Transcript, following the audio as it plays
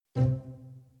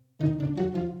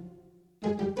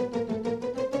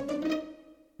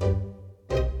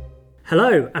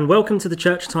Hello and welcome to the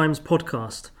Church Times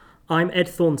podcast. I'm Ed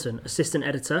Thornton, Assistant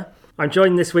Editor. I'm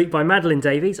joined this week by Madeleine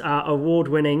Davies, our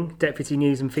award-winning Deputy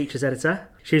News and Features Editor.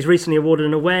 She was recently awarded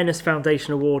an Awareness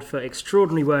Foundation Award for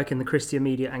extraordinary work in the Christian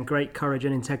media and great courage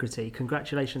and integrity.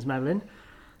 Congratulations, Madeleine.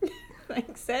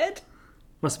 Thanks, Ed.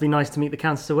 Must be nice to meet the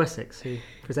Countess of Wessex who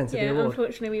presented the award. Yeah,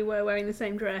 unfortunately we were wearing the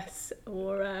same dress,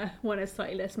 or one has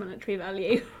slightly less monetary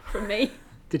value from me.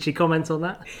 Did she comment on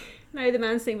that? No, the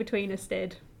man sitting between us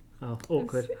did. Oh,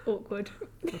 awkward. It's awkward.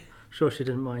 Sure she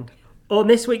didn't mind. On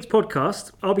this week's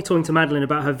podcast, I'll be talking to Madeleine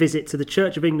about her visit to the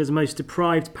Church of England's most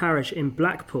deprived parish in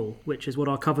Blackpool, which is what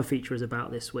our cover feature is about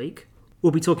this week.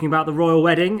 We'll be talking about the royal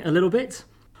wedding a little bit.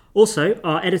 Also,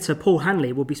 our editor Paul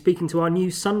Handley will be speaking to our new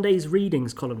Sunday's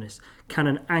Readings columnist,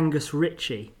 Canon Angus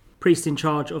Ritchie, priest in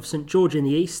charge of St George in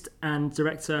the East and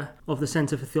director of the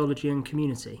Centre for Theology and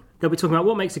Community. They'll be talking about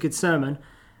what makes a good sermon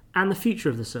and the future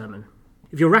of the sermon.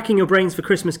 If you're racking your brains for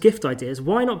Christmas gift ideas,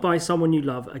 why not buy someone you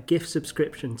love a gift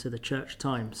subscription to the Church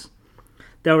Times?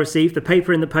 They'll receive the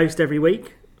paper in the post every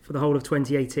week for the whole of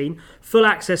 2018, full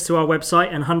access to our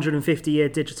website and 150-year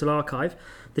digital archive,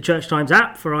 the Church Times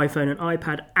app for iPhone and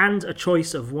iPad, and a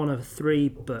choice of one of three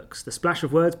books: The Splash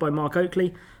of Words by Mark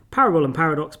Oakley, Parable and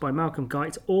Paradox by Malcolm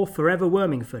Guite, or Forever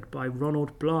Wormingford by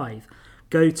Ronald Blythe.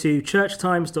 Go to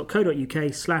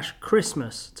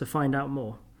churchtimes.co.uk/Christmas to find out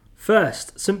more.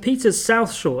 First, St Peter's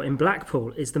South Shore in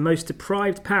Blackpool is the most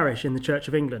deprived parish in the Church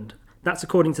of England. That's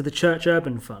according to the Church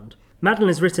Urban Fund. Madeleine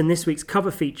has written this week's cover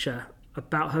feature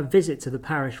about her visit to the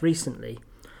parish recently.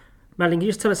 Madeleine, can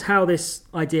you just tell us how this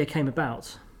idea came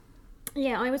about?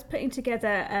 Yeah, I was putting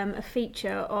together a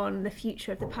feature on the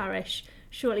future of the parish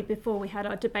shortly before we had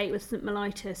our debate with St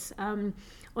Mellitus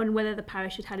on whether the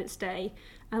parish had had its day.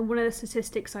 And one of the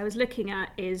statistics I was looking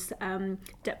at is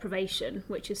deprivation,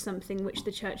 which is something which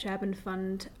the Church Urban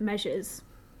Fund measures.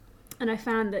 And I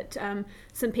found that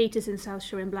St Peter's in South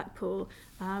Shore in Blackpool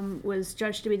was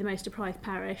judged to be the most deprived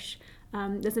parish.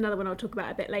 There's another one I'll talk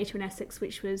about a bit later in Essex,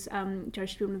 which was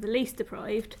judged to be one of the least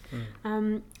deprived.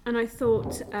 And I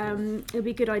thought it would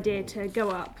be a good idea to go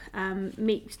up,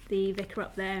 meet the vicar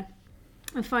up there,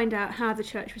 and find out how the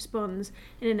church responds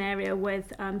in an area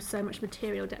with so much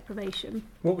material deprivation.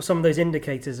 What were some of those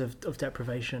indicators of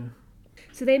deprivation?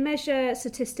 So they measure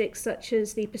statistics such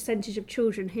as the percentage of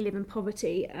children who live in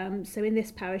poverty. So in this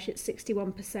parish it's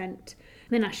 61%.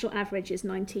 The national average is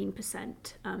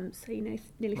 19%, so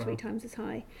nearly three times as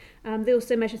high. They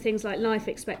also measure things like life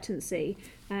expectancy,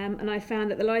 and I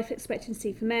found that the life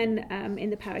expectancy for men in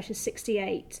the parish is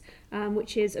 68,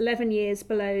 which is 11 years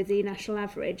below the national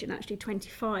average and actually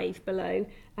 25 below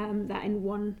that in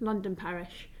one London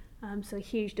parish. So a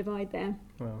huge divide there.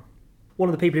 Wow. One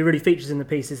of the people who really features in the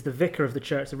piece is the vicar of the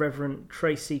church, the Reverend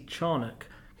Tracy Charnock.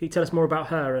 Can you tell us more about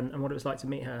her and what it was like to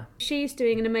meet her? She's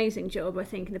doing an amazing job, I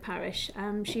think, in the parish.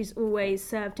 She's always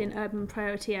served in urban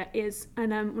priority areas,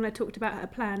 and when I talked about her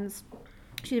plans,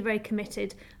 she's very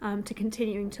committed to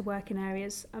continuing to work in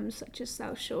areas such as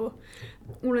South Shore.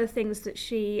 One of the things that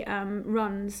she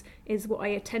runs is what I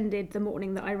attended the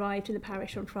morning that I arrived in the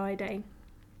parish on Friday,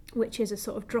 which is a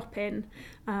sort of drop-in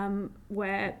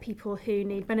where people who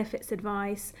need benefits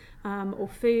advice or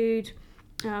food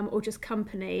or just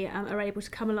company are able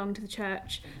to come along to the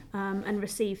church and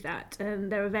receive that.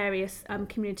 There are various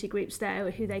community groups there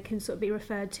who they can sort of be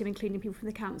referred to, including people from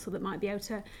the council that might be able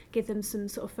to give them some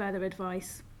sort of further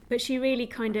advice. But she really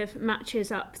kind of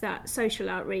matches up that social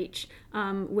outreach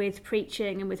with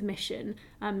preaching and with mission.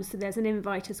 So there's an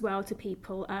invite as well to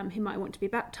people who might want to be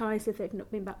baptised if they've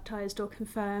not been baptised or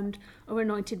confirmed or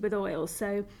anointed with oil.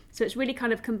 So it's really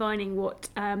kind of combining what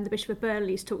the Bishop of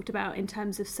Burnley's talked about in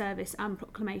terms of service and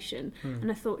proclamation. And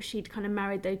I thought she'd kind of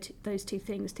married those two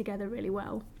things together really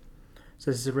well. So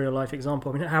this is a real life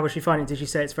example. I mean, how was she finding it? Did she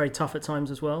say it's very tough at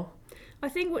times as well? I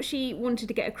think what she wanted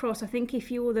to get across, I think if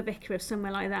you're the vicar of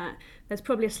somewhere like that, there's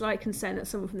probably a slight concern that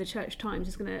someone from the Church Times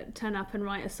is going to turn up and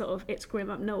write a sort of "It's Grim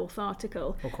Up North"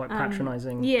 article. Or quite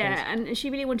patronising. Yeah, and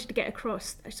she really wanted to get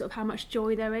across sort of how much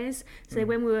joy there is. So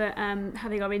when we were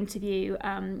having our interview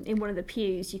in one of the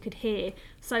pews, you could hear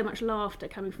so much laughter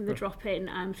coming from the drop-in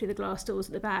through the glass doors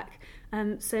at the back.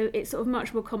 So it's sort of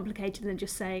much more complicated than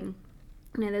just saying,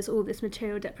 there's all this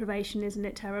material deprivation, isn't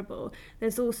it terrible?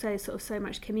 There's also sort of so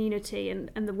much community and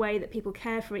the way that people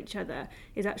care for each other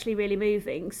is actually really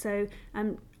moving. So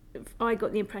I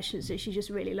got the impression that she just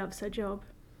really loves her job.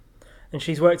 And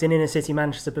she's worked in inner city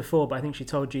Manchester before, but I think she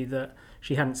told you that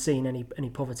she hadn't seen any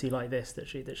poverty like this that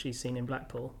she's seen in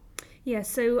Blackpool. Yeah,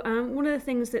 so one of the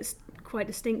things that's quite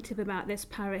distinctive about this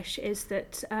parish is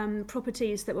that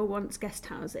properties that were once guest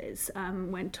houses,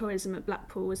 when tourism at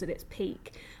Blackpool was at its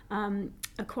peak, are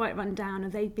quite run down,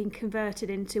 and they've been converted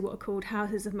into what are called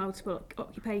houses of multiple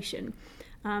occupation.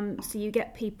 So you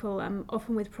get people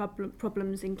often with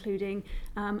problems including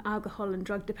alcohol and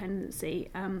drug dependency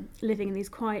living in these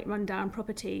quite run down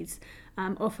properties,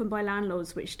 often by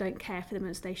landlords which don't care for them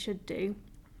as they should do.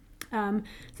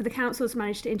 So the council's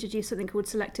managed to introduce something called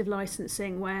selective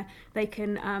licensing, where they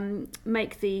can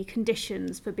make the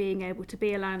conditions for being able to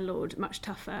be a landlord much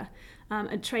tougher.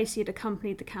 And Tracy had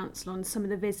accompanied the council on some of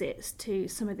the visits to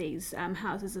some of these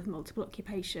houses of multiple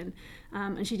occupation,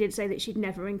 and she did say that she'd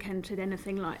never encountered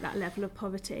anything like that level of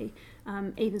poverty,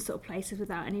 even sort of places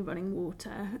without any running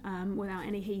water, without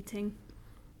any heating.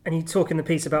 And you talk in the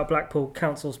piece about Blackpool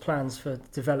Council's plans for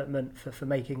development, for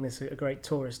making this a great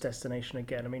tourist destination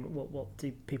again. I mean, what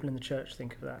do people in the church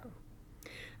think of that?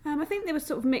 I think there were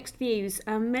sort of mixed views.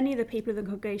 Many of the people in the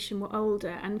congregation were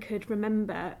older and could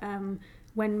remember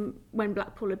when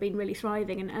Blackpool had been really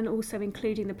thriving, and also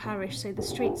including the parish, so the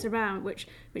streets around, which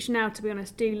now, to be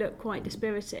honest, do look quite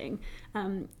dispiriting,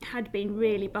 had been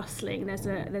really bustling.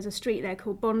 There's a street there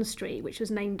called Bond Street, which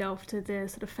was named after the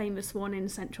sort of famous one in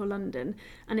central London,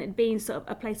 and it had been sort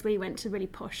of a place where you went to really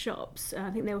posh shops. I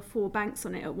think there were 4 banks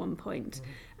on it at one point.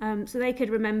 So they could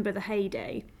remember the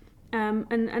heyday.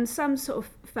 And some sort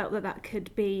of felt that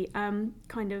could be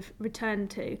kind of returned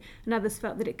to, and others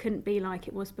felt that it couldn't be like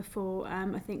it was before.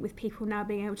 I think with people now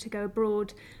being able to go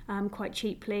abroad quite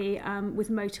cheaply, with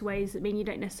motorways that mean you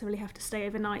don't necessarily have to stay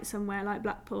overnight somewhere like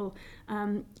Blackpool,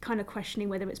 kind of questioning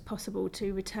whether it's possible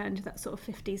to return to that sort of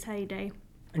 50s heyday.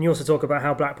 And you also talk about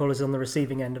how Blackpool is on the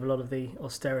receiving end of a lot of the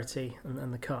austerity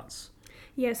and the cuts.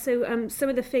 Yeah, so some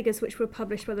of the figures which were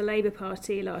published by the Labour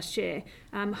Party last year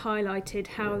highlighted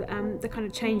how the kind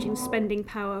of changing spending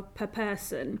power per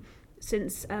person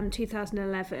since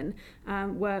 2011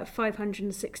 were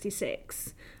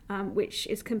 566, which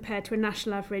is compared to a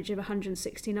national average of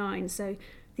 169. So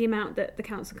the amount that the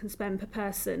council can spend per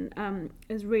person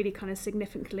has really kind of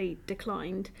significantly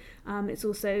declined. It's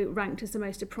also ranked as the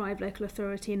most deprived local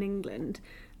authority in England.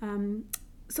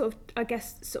 I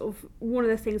guess one of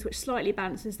the things which slightly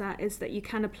balances that is that you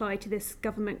can apply to this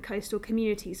Government Coastal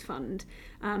Communities Fund.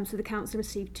 So the council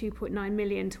received 2.9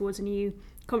 million towards a new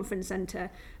conference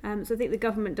centre. So I think the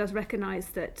government does recognise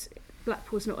that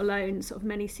Blackpool's not alone. Sort of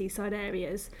many seaside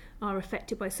areas are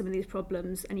affected by some of these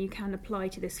problems, and you can apply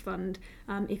to this fund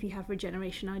if you have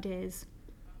regeneration ideas.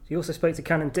 You also spoke to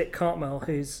Canon Dick Cartmel,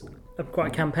 who's quite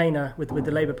a campaigner with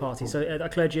the Labour Party. So a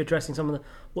clergy addressing some of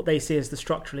what they see as the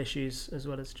structural issues as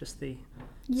well as just the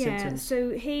symptoms. So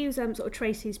he was sort of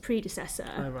Tracy's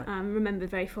predecessor, right. Remembered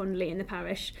very fondly in the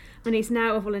parish, and he's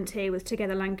now a volunteer with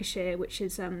Together Lancashire, which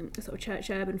is a sort of church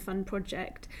urban fund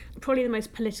project. Probably the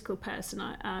most political person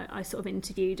I sort of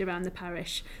interviewed around the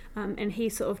parish, and he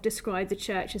sort of described the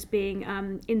church as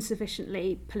being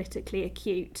insufficiently politically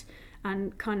acute,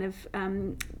 and kind of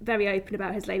very open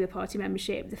about his Labour Party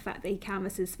membership, the fact that he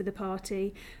canvasses for the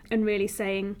party, and really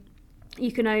saying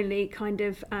you can only kind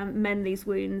of mend these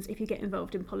wounds if you get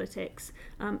involved in politics,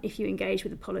 if you engage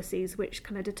with the policies which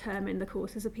kind of determine the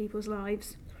courses of people's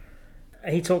lives.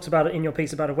 He talks about it in your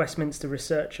piece about a Westminster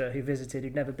researcher who visited,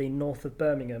 who'd never been north of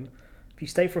Birmingham. If you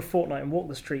stay for a fortnight and walk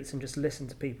the streets and just listen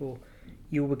to people,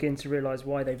 you'll begin to realise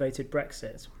why they voted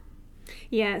Brexit.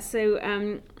 Yeah,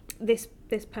 so this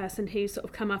person who sort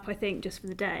of come up, I think, just for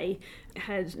the day,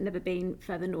 had never been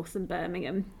further north than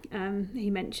Birmingham, he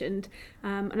mentioned.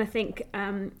 And I think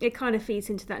it kind of feeds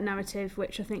into that narrative,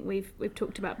 which I think we've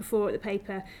talked about before at the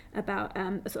paper, about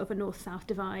a sort of a north-south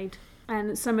divide.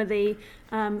 And some of the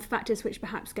factors which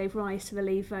perhaps gave rise to the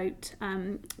Leave vote,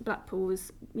 Blackpool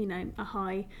was, a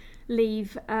high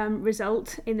Leave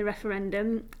result in the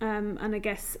referendum, and I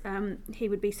guess he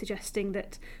would be suggesting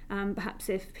that perhaps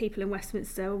if people in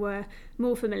Westminster were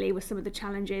more familiar with some of the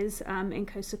challenges in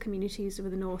coastal communities of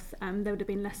the north, they would have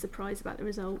been less surprised about the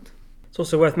result. It's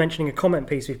also worth mentioning a comment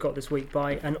piece we've got this week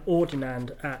by an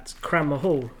ordinand at Cranmer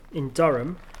Hall in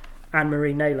Durham,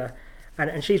 Anne-Marie Naylor,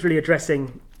 and she's really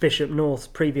addressing Bishop North's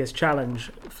previous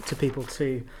challenge to people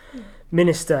to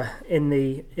minister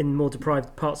in more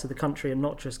deprived parts of the country and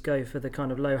not just go for the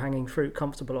kind of low-hanging fruit,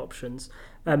 comfortable options.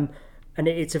 And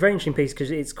it's a very interesting piece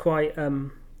because it's quite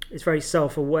it's very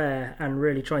self-aware and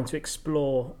really trying to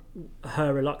explore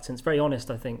her reluctance. Very honest,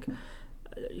 I think,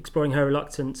 exploring her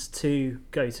reluctance to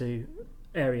go to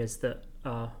areas that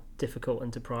are difficult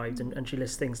and deprived. And she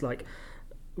lists things like,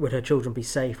 would her children be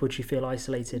safe? Would she feel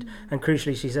isolated? And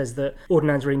crucially, she says that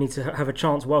ordinands really need to have a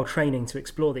chance while training to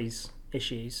explore these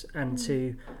issues and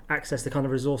to access the kind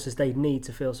of resources they need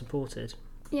to feel supported.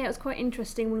 Yeah, it was quite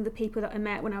interesting. One of the people that I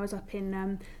met when I was up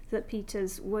in St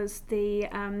Peter's was the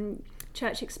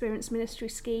Church Experience Ministry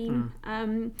Scheme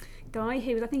guy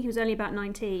who I think he was only about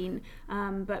 19,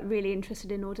 but really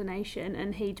interested in ordination,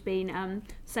 and he'd been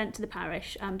sent to the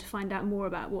parish to find out more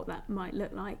about what that might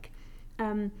look like.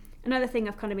 Another thing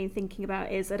I've kind of been thinking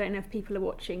about is, I don't know if people are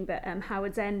watching, but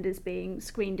Howard's End is being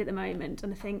screened at the moment,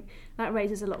 and I think that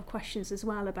raises a lot of questions as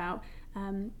well about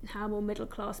how more middle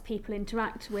class people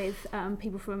interact with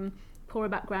people from poorer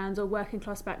backgrounds or working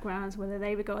class backgrounds, whether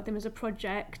they regard them as a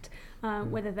project,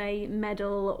 whether they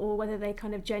meddle, or whether they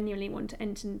kind of genuinely want to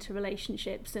enter into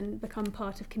relationships and become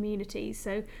part of communities.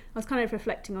 So I was kind of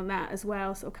reflecting on that as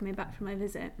well, sort of coming back from my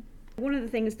visit. One of the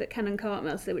things that Canon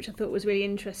Cartmel said, which I thought was really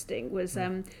interesting, was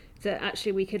that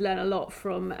actually we could learn a lot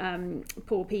from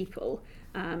poor people.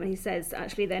 And he says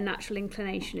actually their natural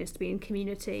inclination is to be in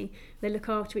community. They look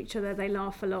after each other, they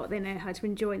laugh a lot, they know how to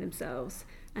enjoy themselves.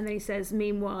 And then he says,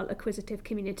 meanwhile, acquisitive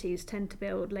communities tend to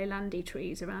build leylandii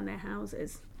trees around their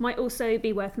houses. Might also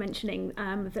be worth mentioning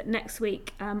that next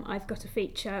week I've got a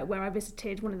feature where I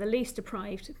visited one of the least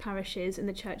deprived parishes in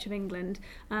the Church of England,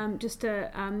 just to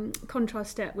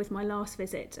contrast it with my last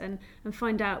visit and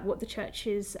find out what the church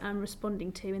is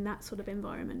responding to in that sort of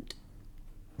environment.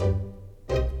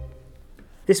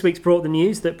 This week's brought the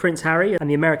news that Prince Harry and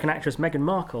the American actress Meghan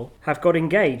Markle have got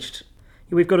engaged.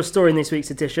 We've got a story in this week's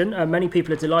edition. Many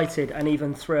people are delighted and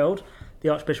even thrilled. The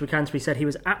Archbishop of Canterbury said he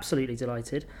was absolutely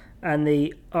delighted, and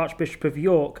the Archbishop of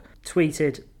York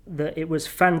tweeted that it was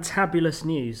fantabulous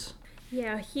news.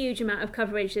 Yeah, a huge amount of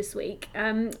coverage this week.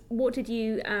 What did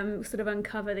you sort of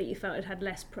uncover that you felt had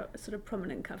less sort of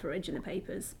prominent coverage in the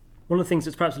papers? One of the things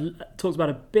that's perhaps talked about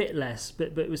a bit less,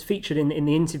 but it was featured in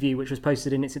the interview, which was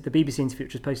posted the BBC interview,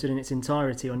 which was posted in its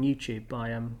entirety on YouTube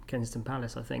by Kensington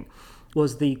Palace, I think,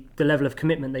 was the level of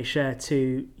commitment they share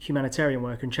to humanitarian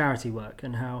work and charity work,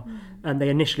 and how they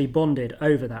initially bonded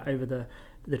over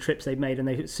the trips they made, and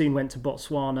they soon went to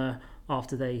Botswana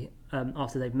after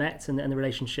they'd met, and the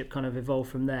relationship kind of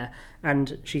evolved from there.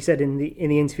 And she said in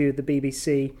the interview with the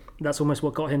BBC, that's almost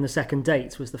what got him the second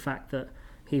date, was the fact that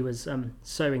he was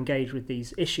so engaged with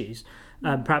these issues.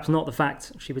 Perhaps not the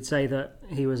fact, she would say, that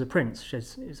he was a prince. It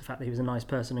was the fact that he was a nice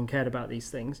person and cared about these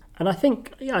things. And I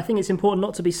think it's important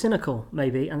not to be cynical,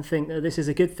 maybe, and think that this is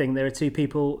a good thing. There are two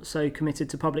people so committed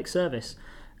to public service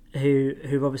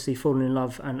who've obviously fallen in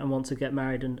love and want to get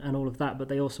married and all of that, but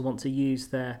they also want to use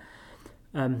their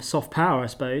soft power, I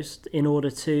suppose, in order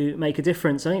to make a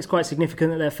difference. I think it's quite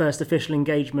significant that their first official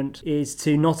engagement is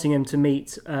to Nottingham to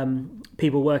meet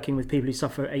people working with people who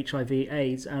suffer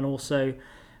HIV/AIDS, and also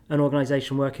an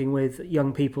organisation working with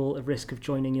young people at risk of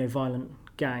joining violent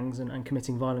gangs and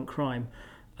committing violent crime.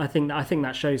 I think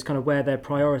that shows kind of where their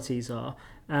priorities are.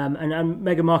 And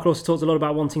Meghan Markle also talked a lot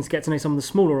about wanting to get to know some of the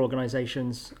smaller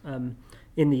organisations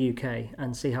in the UK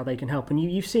and see how they can help. And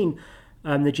you've seen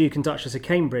the Duke and Duchess of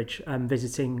Cambridge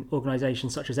visiting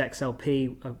organisations such as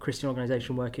XLP, a Christian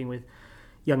organisation working with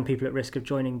young people at risk of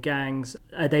joining gangs.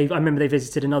 I remember they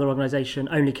visited another organisation,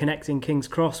 Only Connecting King's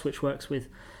Cross, which works with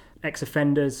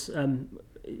ex-offenders.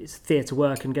 It's theatre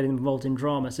work and getting them involved in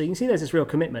drama. So you can see there's this real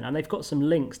commitment, and they've got some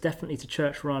links definitely to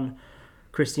church-run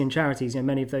Christian charities.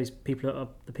 Many of those people are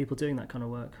the people doing that kind of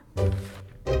work.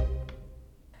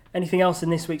 Anything else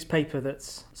in this week's paper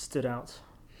that's stood out?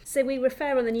 So we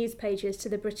refer on the news pages to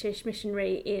the British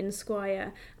missionary Ian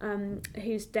Squire,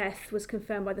 whose death was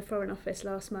confirmed by the Foreign Office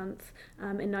last month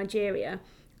in Nigeria.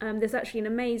 There's actually an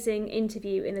amazing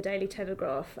interview in the Daily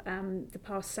Telegraph the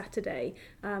past Saturday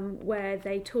where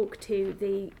they talk to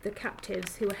the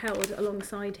captives who were held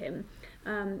alongside him.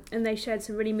 And they shared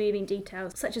some really moving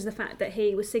details, such as the fact that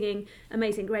he was singing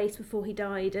Amazing Grace before he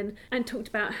died, and talked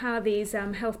about how these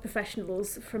health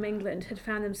professionals from England had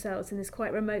found themselves in this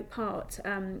quite remote part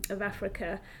of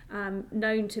Africa,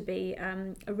 known to be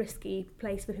a risky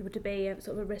place for people to be,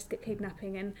 sort of a risk at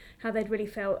kidnapping, and how they'd really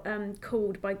felt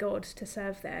called by God to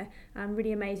serve there.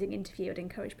 Really amazing interview I'd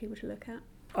encourage people to look at.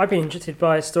 I've been interested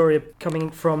by a story coming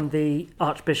from the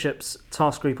Archbishop's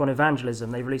task group on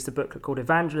evangelism. They released a booklet called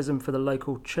Evangelism for the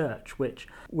Local Church, which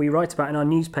we write about in our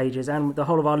news pages, and the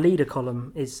whole of our leader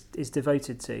column is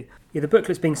devoted to. The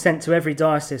booklet's being sent to every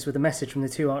diocese with a message from the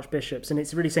two archbishops, and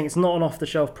it's really saying it's not an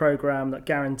off-the-shelf programme that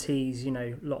guarantees,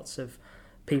 lots of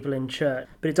people in church.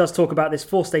 But it does talk about this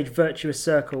 4-stage virtuous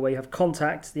circle where you have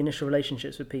contact, the initial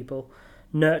relationships with people,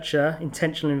 nurture,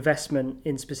 intentional investment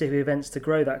in specific events to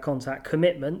grow that contact,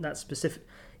 commitment, that's specific,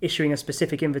 issuing a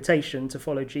specific invitation to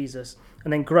follow Jesus,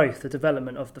 and then growth, the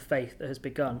development of the faith that has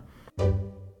begun.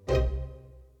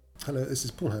 Hello, this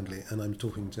is Paul Handley, and I'm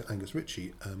talking to Angus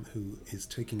Ritchie, who is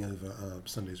taking over our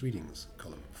Sunday's Readings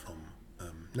column from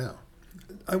now.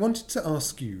 I wanted to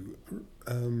ask you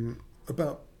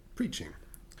about preaching,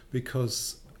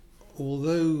 because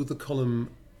although the column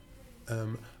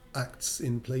acts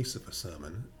in place of a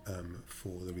sermon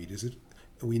for the readers,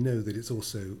 we know that it's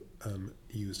also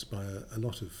used by a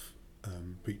lot of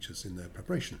preachers in their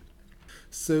preparation.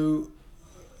 So,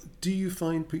 do you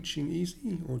find preaching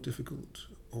easy or difficult,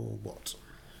 or what?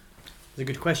 It's a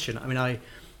good question. I mean, I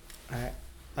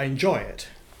enjoy it,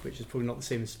 which is probably not the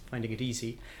same as finding it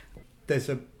easy. There's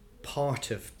a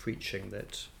part of preaching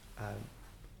that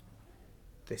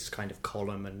this kind of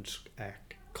column and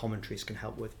commentaries can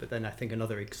help with, but then I think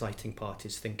another exciting part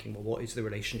is thinking, well, what is the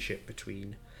relationship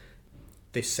between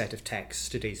this set of texts,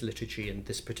 today's liturgy, and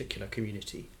this particular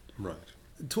community? Right.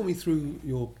 Talk me through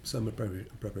your sermon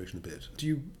preparation a bit. Do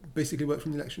you basically work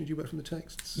from the lectionary? Do you work from the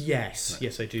texts? Yes, right.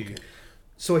 Yes I do. Okay.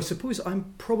 So I suppose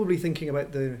I'm probably thinking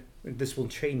about this will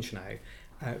change now,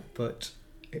 but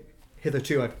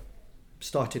hitherto I've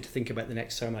started to think about the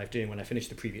next sermon I'm doing when I finish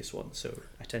the previous one, so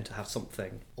I tend to have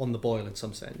something on the boil in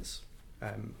some sense,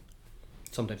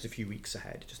 sometimes a few weeks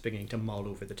ahead, just beginning to mull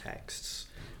over the texts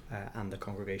and the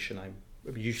congregation I'm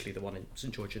usually the one in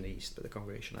St George in the East, but the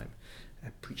congregation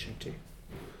I'm preaching to.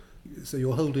 So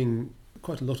you're holding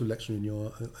quite a lot of lecture in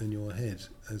your head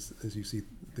as you see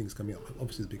things coming up.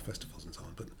 Obviously, the big festivals and so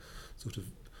on, but sort of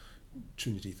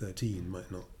Trinity 13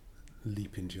 might not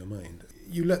leap into your mind.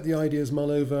 You let the ideas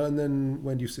mull over, and then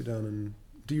when do you sit down and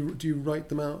do you write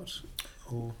them out?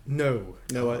 Or No.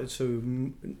 So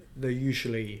they're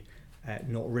usually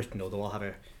not written, although I'll have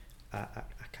a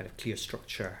kind of clear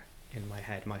structure in my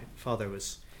head. My father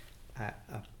is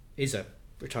a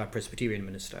retired Presbyterian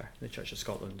minister in the Church of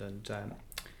Scotland, and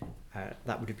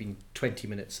that would have been 20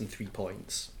 minutes and 3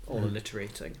 points, all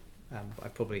alliterating. I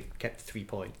probably kept 3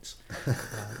 points.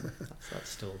 That's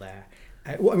still there.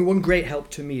 One great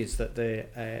help to me is that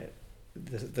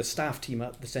the staff team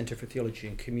at the Centre for Theology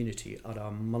and Community, at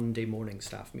our Monday morning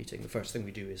staff meeting, the first thing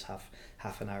we do is have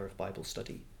half an hour of Bible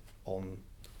study on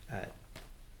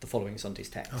the following Sunday's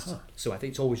text. Uh-huh. So I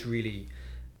think it's always really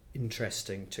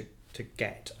interesting to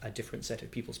get a different set of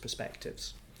people's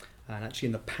perspectives. And actually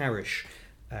in the parish,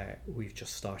 we've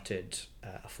just started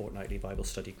a fortnightly Bible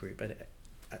study group, and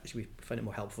actually we find it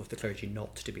more helpful for the clergy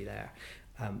not to be there.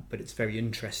 But it's very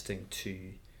interesting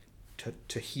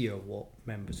to hear what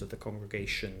members of the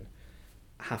congregation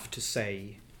have to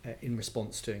say in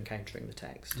response to encountering the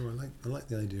text. Oh, I like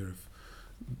the idea of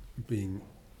being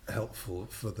helpful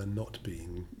for there not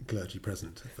being clergy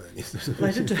present.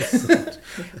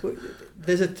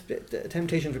 There's a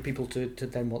temptation for people to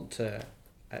then want to,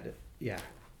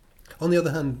 On the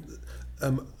other hand,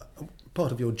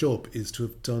 part of your job is to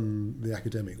have done the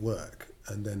academic work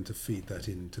and then to feed that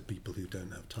into people who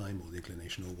don't have time or the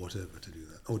inclination or whatever to do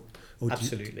that. Or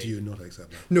absolutely. Do you not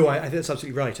accept that? No, I think that's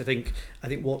absolutely right. I think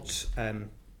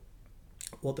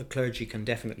what the clergy can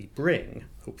definitely bring,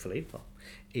 hopefully,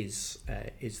 is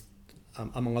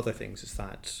among other things, is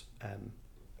that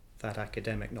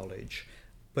academic knowledge,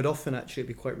 but often actually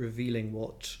it'd be quite revealing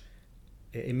what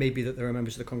it may be that there are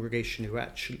members of the congregation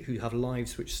who have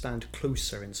lives which stand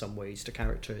closer in some ways to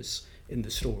characters in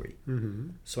the story. Mm-hmm.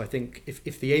 So I think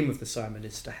if the aim of the sermon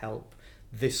is to help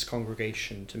this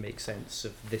congregation to make sense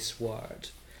of this word,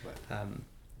 right,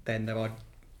 then there are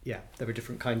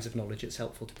different kinds of knowledge it's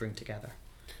helpful to bring together.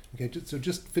 Okay, so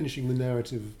just finishing the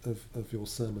narrative of your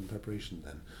sermon preparation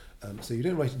then. So you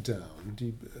don't write it down.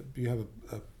 Do you have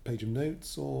a page of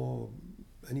notes or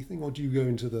anything, or do you go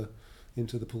into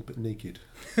the pulpit naked?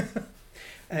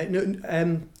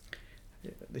 No,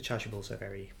 the chasubles are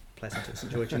very pleasant at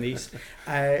St George in the East,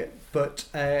 but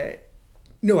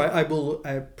no, I will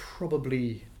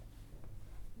probably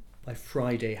by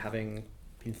Friday, having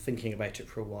been thinking about it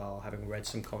for a while, having read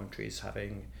some commentaries,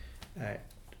 having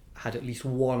had at least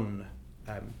one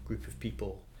group of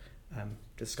people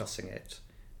discussing it,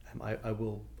 I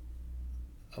will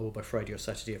by Friday or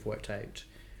Saturday have worked out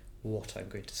what I'm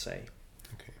going to say.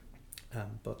 Okay.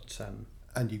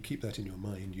 And you keep that in your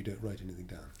mind. You don't write anything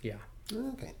down. Yeah.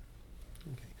 Okay.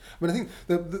 I mean, I think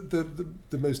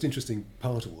the most interesting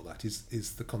part of all that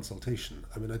is the consultation.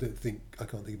 I mean, I can't think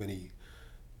of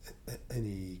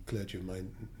any clergy of my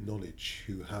knowledge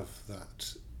who have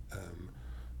that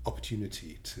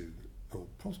opportunity to, or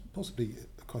possibly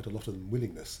quite a lot of them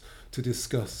willingness to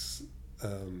discuss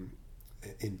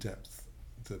in depth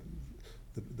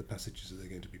the passages that they're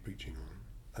going to be preaching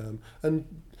on.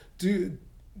 And do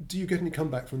you get any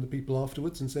comeback from the people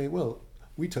afterwards and say, well,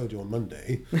 we told you on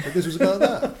Monday that this was about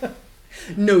that?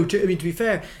 No, to be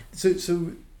fair,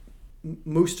 so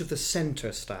most of the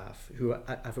centre staff who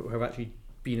have actually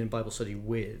been in Bible study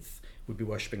with would be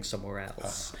worshipping somewhere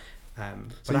else.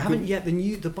 But I haven't yet.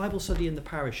 The Bible study in the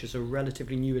parish is a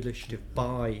relatively new initiative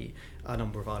by a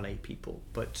number of our lay people.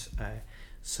 But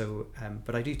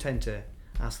but I do tend to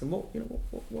ask them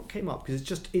what came up,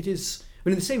 because it is. I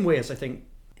mean, in the same way as I think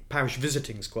parish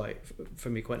visiting is quite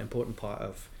an important part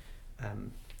of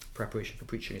preparation for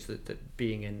preaching, is that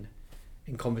being in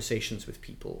conversations with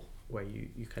people where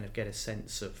you kind of get a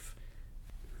sense of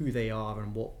who they are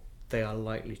and what they are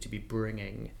likely to be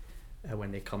bringing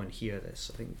when they come and hear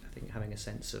this. I think having a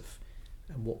sense of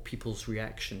what people's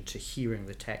reaction to hearing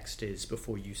the text is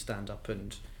before you stand up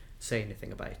and say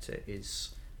anything about it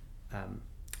is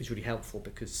really helpful,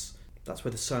 because that's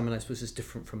where the sermon, I suppose, is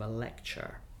different from a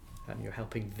lecture. You're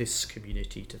helping this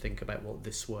community to think about what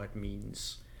this word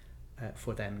means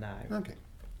for them now. Okay.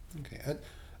 And,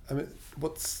 I mean,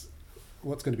 what's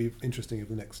going to be interesting over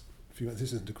the next few months,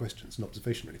 this isn't a question, it's an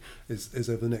observation really, is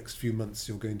over the next few months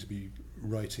you're going to be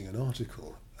writing an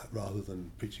article rather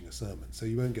than preaching a sermon. So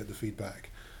you won't get the feedback,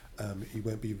 you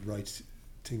won't be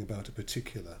writing about a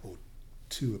particular or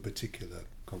to a particular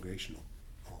congregation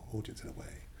or audience in a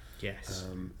way. Yes.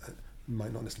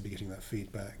 Might not necessarily be getting that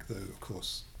feedback, though of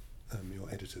course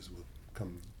your editors will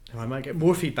come. I might get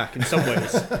more feedback in some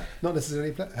ways. Not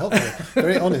necessarily helpful,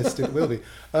 very honest it will be.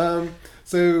 I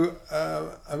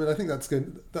mean, I think that's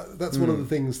good. That's one of the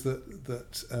things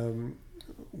that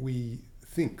we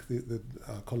think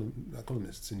our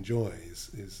columnists enjoy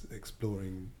is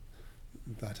exploring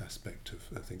that aspect of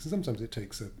things. And sometimes it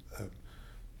takes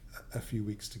a few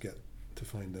weeks to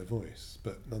find their voice,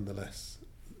 but nonetheless,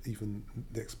 even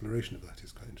the exploration of that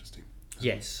is quite interesting.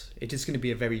 Yes, it is going to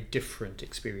be a very different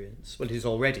experience. Well, it is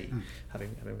already,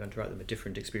 having gone to write them, a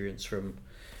different experience from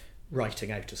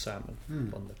writing out a sermon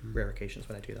on the rare occasions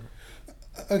when I do that.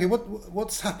 Okay,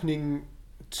 what's happening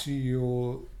to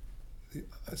your,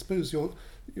 I suppose your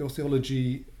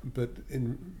theology, but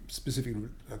in specific,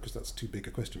 because that's too big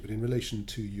a question, but in relation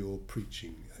to your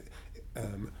preaching,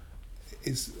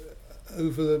 is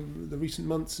over the recent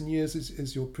months and years,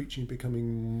 is your preaching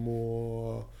becoming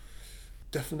more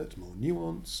definite, more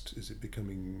nuanced? Is it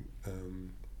becoming?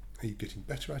 Are you getting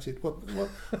better at it?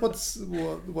 What's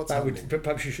happening?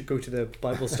 Perhaps you should go to the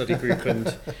Bible study group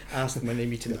and ask them when they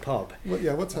meet in the pub.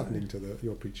 What's happening to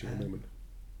your preaching at the moment?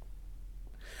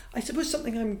 I suppose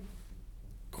something I'm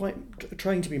quite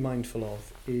trying to be mindful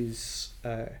of is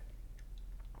the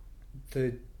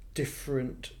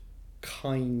different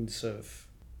kinds of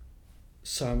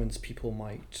sermons people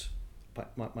might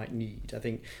need. I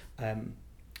think.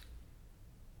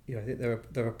 I think there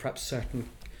are perhaps certain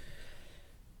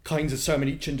kinds of sermon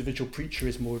each individual preacher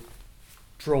is more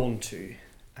drawn to,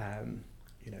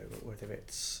 whether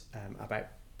it's about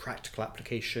practical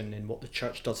application in what the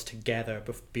church does together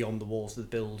beyond the walls of the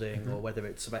building, or whether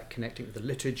it's about connecting with the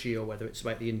liturgy, or whether it's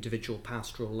about the individual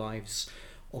pastoral lives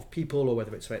of people, or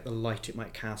whether it's about the light it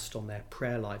might cast on their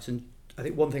prayer lives. And I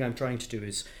think one thing I'm trying to do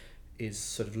is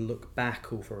sort of look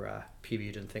back over a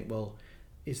period and think, well,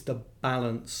 is the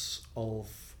balance of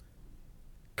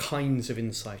kinds of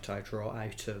insight I draw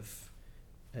out of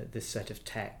this set of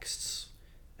texts,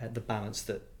 the balance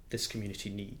that this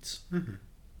community needs. Mm-hmm.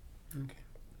 Okay,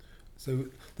 so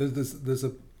there's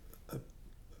a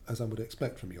as I would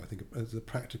expect from you, I think there's a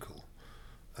practical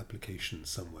application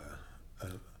somewhere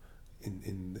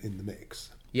in the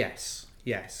mix. Yes,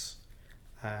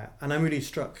 and I'm really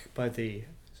struck by the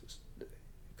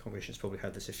congregation's probably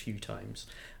heard this a few times.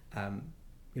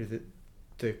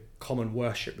 The common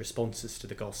worship responses to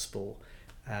the gospel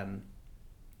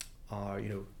are,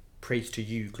 praise to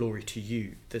you, glory to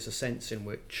you. There's a sense in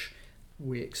which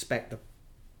we expect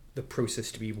the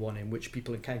process to be one in which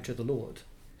people encounter the Lord,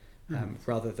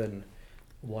 rather than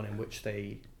one in which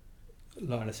they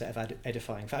learn a set of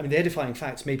edifying facts. I mean, the edifying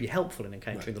facts may be helpful in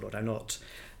encountering the Lord. I'm not,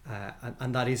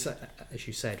 and that is, as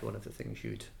you said, one of the things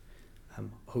you'd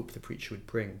hope the preacher would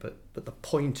bring. But the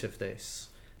point of this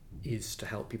is to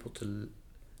help people to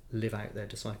live out their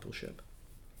discipleship.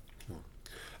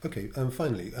 Okay,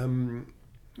 finally,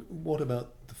 what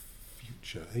about the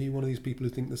future? Are you one of these people who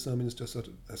think the sermon is just sort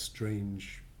of a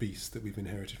strange beast that we've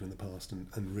inherited from the past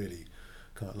and really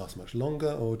can't last much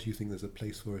longer, or do you think there's a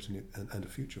place for it and a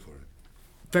future for it?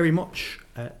 Very much.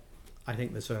 I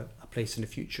think there's a place and a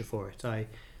future for it. I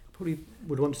probably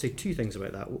would want to say two things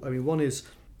about that. I mean, one is,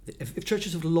 if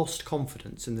churches have lost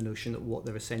confidence in the notion that what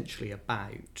they're essentially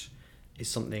about is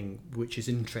something which is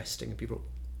interesting and people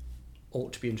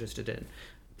ought to be interested in,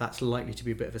 that's likely to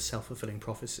be a bit of a self-fulfilling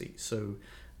prophecy. So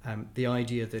the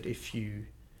idea that if you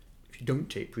don't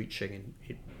take preaching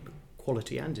in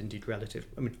quality and indeed relative,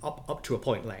 I mean up to a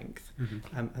point length,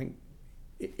 I think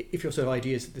if your sort of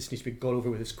idea is that this needs to be got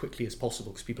over with as quickly as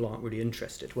possible because people aren't really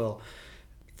interested, well,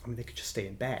 they could just stay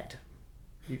in bed.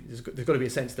 There's got to be a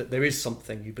sense that there is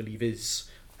something you believe is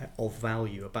of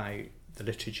value about the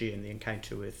liturgy and the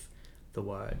encounter with the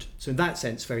Word. So in that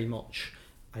sense, very much,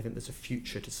 I think there's a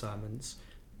future to sermons.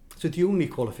 So the only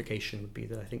qualification would be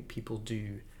that I think people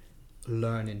do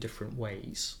learn in different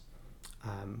ways.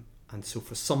 And so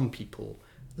for some people,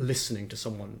 listening to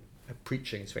someone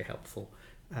preaching is very helpful.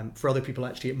 For other people,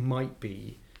 actually, it might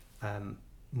be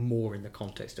more in the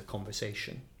context of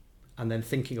conversation. And then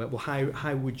thinking about, well,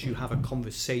 how would you have a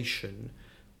conversation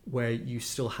where you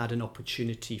still had an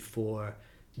opportunity for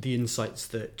the insights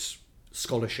that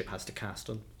scholarship has to cast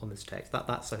on this text?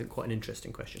 That's, I think, quite an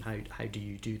interesting question. How do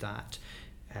you do that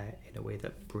in a way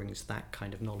that brings that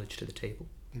kind of knowledge to the table?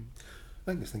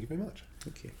 Angus, thank you very much.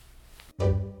 Thank you.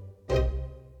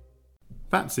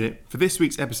 That's it for this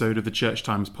week's episode of the Church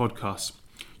Times podcast.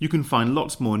 You can find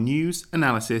lots more news,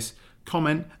 analysis,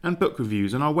 comment and book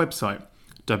reviews on our website,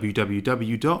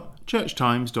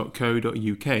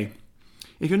 www.churchtimes.co.uk.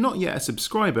 If you're not yet a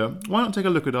subscriber, why not take a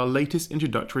look at our latest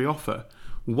introductory offer?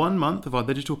 1 month of our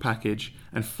digital package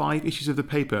and 5 issues of the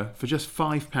paper for just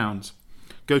 £5.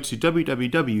 Go to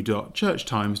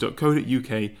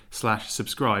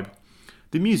www.churchtimes.co.uk/subscribe.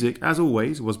 The music, as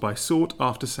always, was by Sought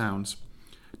After Sounds.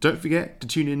 Don't forget to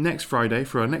tune in next Friday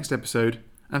for our next episode,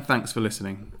 and thanks for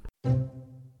listening.